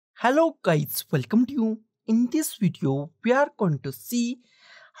Hello guys, welcome to you. In this video, we are going to see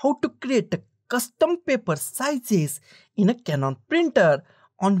how to create a custom paper sizes in a Canon printer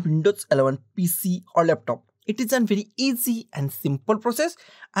on Windows 11 PC or laptop. It is a very easy and simple process,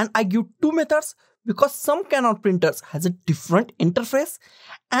 and I give two methods because some Canon printers has a different interface,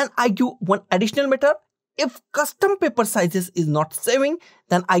 and I give one additional method. If custom paper sizes is not saving,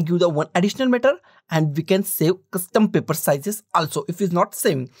 then I give the one additional method and we can save custom paper sizes also if it's not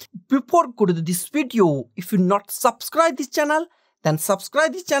saving. Before go to this video, if you not subscribe this channel, then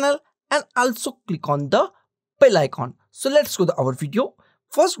subscribe this channel and also click on the bell icon. So let's go to our video.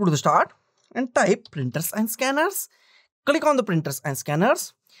 First go to the start and type printers and scanners. Click on the printers and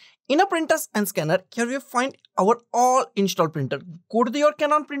scanners. In a printers and scanner, here we find our all installed printer. Go to your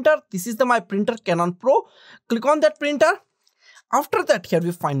Canon printer. This is my printer Canon Pro. Click on that printer. After that, here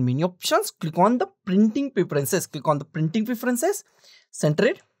we find many options. Click on the printing preferences. Click on the printing preferences. Center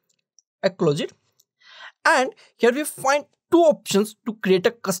it. I close it. And here we find two options to create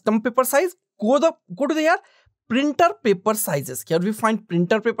a custom paper size. Go to here. Printer paper sizes. Here we find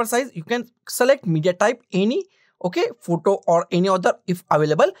printer paper size. You can select media type any. Okay, photo or any other if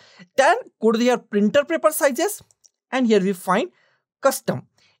available. Then go to here printer paper sizes and here we find custom.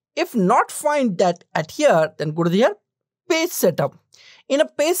 If not find that at here, then go to here page setup. In a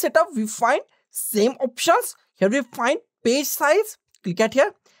page setup, we find same options. Here we find page size. Click at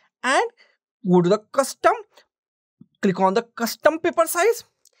here and go to the custom. Click on the custom paper size.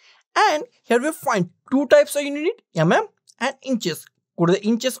 And here we find two types of unit, mm and inches. Go to the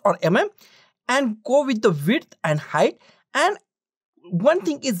inches or mm. And go with the width and height. And one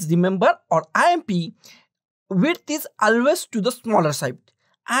thing is remember, or IMP, width is always to the smaller side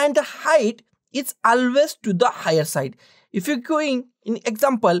and the height is always to the higher side. If you're going, in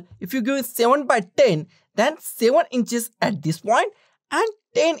example, if you're going 7 by 10, then 7 inches at this point and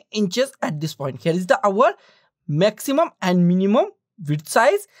 10 inches at this point. Here is our maximum and minimum width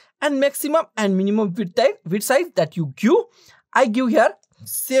size and maximum and minimum width size that you give. I give here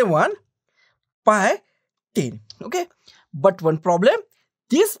 7 by 10. Okay, but one problem,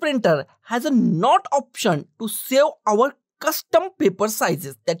 this printer has a not option to save our custom paper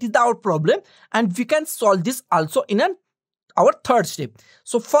sizes. That is our problem, and we can solve this also in our third step.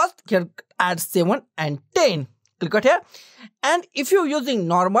 So first here add 7 and 10. Click on here, and if you're using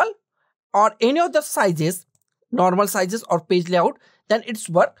normal or any other sizes, normal sizes or page layout, then it's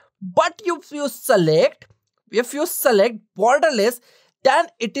work. But if you select borderless, then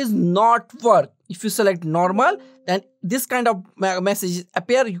it is not work. If you select normal, then this kind of messages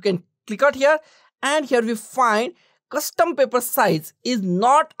appear. You can click out here and here we find custom paper size is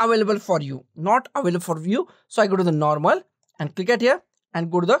not available for you. Not available for you. So I go to the normal and click at here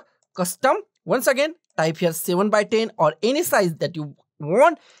and go to the custom. Once again, type here 7 by 10 or any size that you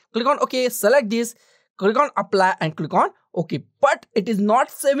want. Click on OK, select this, click on apply and click on OK. But it is not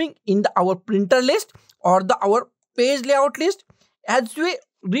saving in our printer list or our page layout list. As we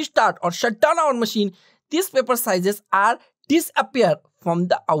restart or shut down our machine, these paper sizes are disappear from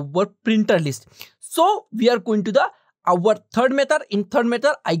our printer list. So we are going to our third method. In third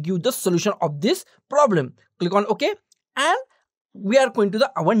method, I give the solution of this problem. Click on OK and we are going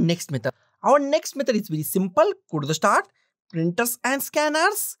to our next method. Our next method is very simple. Go to the start, printers and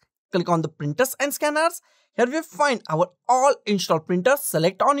scanners. Click on the printers and scanners. Here we find our all installed printers.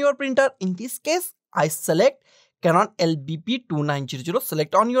 Select on your printer. In this case, I select Canon LBP 2900.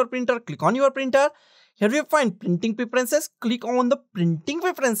 Select on your printer, click on your printer. Here we find printing preferences. Click on the printing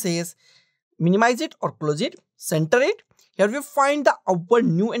preferences. Minimize it or close it. Center it. Here we find our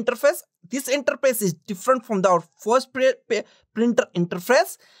new interface. This interface is different from our first printer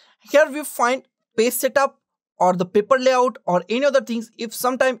interface. Here we find page setup or the paper layout or any other things. If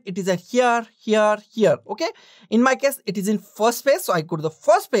sometime it is here. Okay. In my case, it is in first page. So I go to the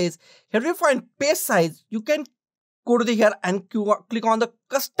first page. Here we find page size. You can go to here and click on the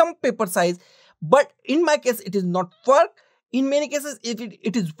custom paper size, but in my case it is not work. In many cases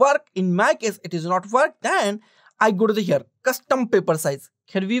it is work. In my case it is not work. Then I go to here custom paper size.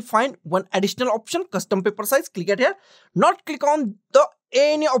 Here we find one additional option, custom paper size. Click at here, not click on the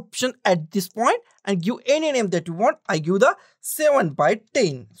any option at this point and give any name that you want. I give the 7 by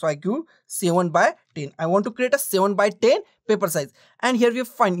 10. So I give 7 by 10. I want to create a 7 by 10 paper size, and here we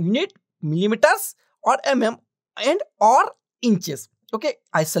find unit, millimeters or mm and or inches. Okay,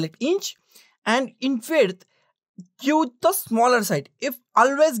 I select inch and in width give the smaller side. If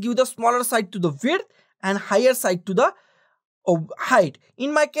always give the smaller side to the width and higher side to the height.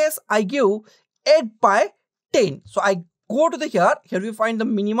 In my case, I give 8 by 10. So I go to here we find the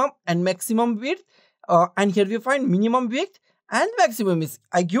minimum and maximum width and here we find minimum width and maximum is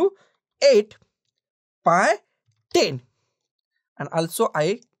I give 8 by 10, and also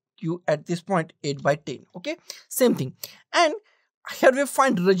I give at this point 8 by 10. Okay, same thing. And here we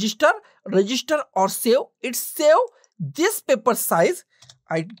find register or save. It's save this paper size.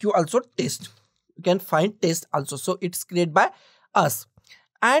 I give also test. You can find test also, so it's created by us.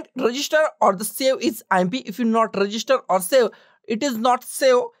 And register or the save is IMP. If you not register or save, it is not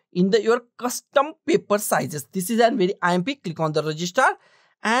save in your custom paper sizes. This is a very IMP. Click on the register,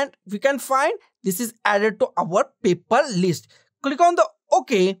 and we can find this is added to our paper list. Click on the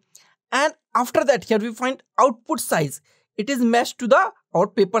OK, and after that here we find output size. It is matched to the our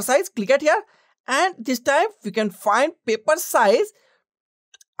paper size. Click at here, and this time we can find paper size,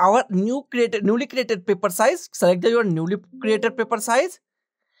 our newly created paper size. Select your newly created paper size.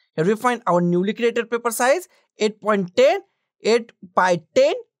 Here we find our newly created paper size 8.10, 8 by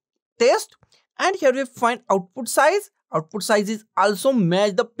 10 test, and here we find output size. Output size is also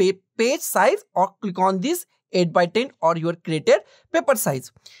match the page size, or click on this 8 by 10 or your created paper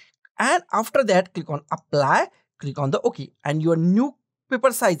size. And after that click on apply, click on the OK, and your new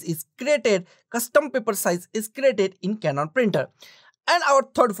paper size is created. Custom paper size is created in Canon printer. And our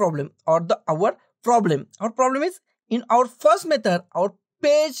third problem, or our problem is in our first method, our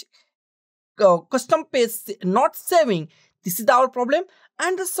page custom page not saving. This is our problem,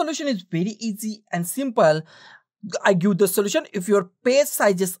 and the solution is very easy and simple. I give the solution. If your page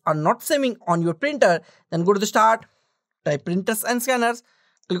sizes are not saving on your printer, then go to the start, type printers and scanners,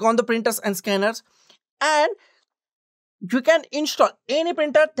 click on the printers and scanners, and you can install any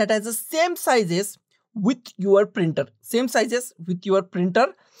printer that has the same sizes with your printer.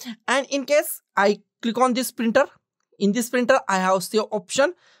 And in case I click on this printer, in this printer I have save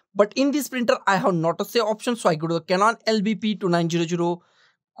option, but in this printer I have not a save option. So I go to the Canon LBP 2900,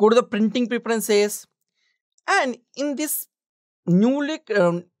 go to the printing preferences, and in this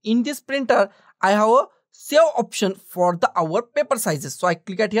in this printer I have a save option for our paper sizes. So I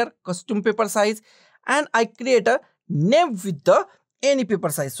click at here custom paper size, and I create a name with the any paper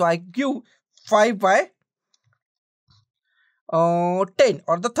size. So I give 5 by 10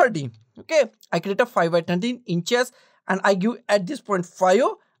 or the 30. Okay, I create a 5 by 13 inches, and I give at this point 5,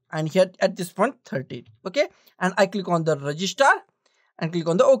 and here at this point 30. Okay, and I click on the register and click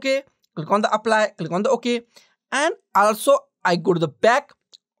on the OK, click on the apply, click on the OK, and also I go to the back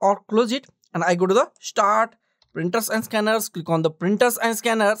or close it, and I go to the start, printers and scanners, click on the printers and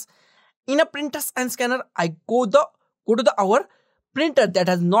scanners. In a printers and scanner I go to our printer that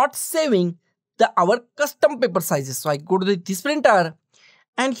has not saving our custom paper sizes. So I go to this printer,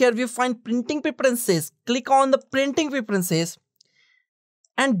 and here we find printing preferences. Click on the printing preferences,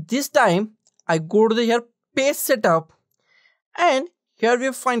 and this time I go to here page setup, and here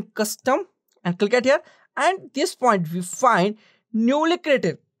we find custom, and click at here, and this point we find newly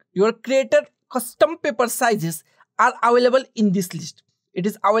created. Your created custom paper sizes are available in this list. It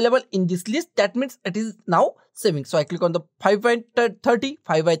is available in this list. That means it is now saving. So I click on the 5 by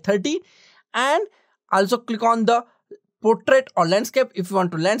 30, and also click on the portrait or landscape. If you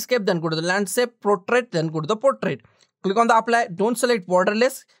want to landscape, then go to the landscape. Portrait, then go to the portrait. Click on the apply. Don't select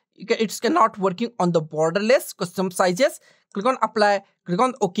borderless. It cannot working on the borderless custom sizes. Click on apply, click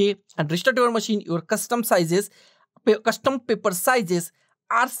on OK, and restart your machine. Your custom sizes, custom paper sizes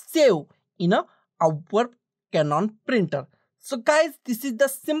are saved in our Canon printer. So guys, this is the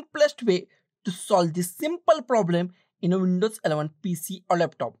simplest way to solve this simple problem in a Windows 11 PC or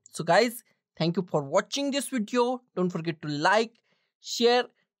laptop. So guys, thank you for watching this video. Don't forget to like, share,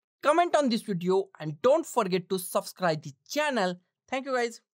 comment on this video, and don't forget to subscribe the channel. Thank you guys.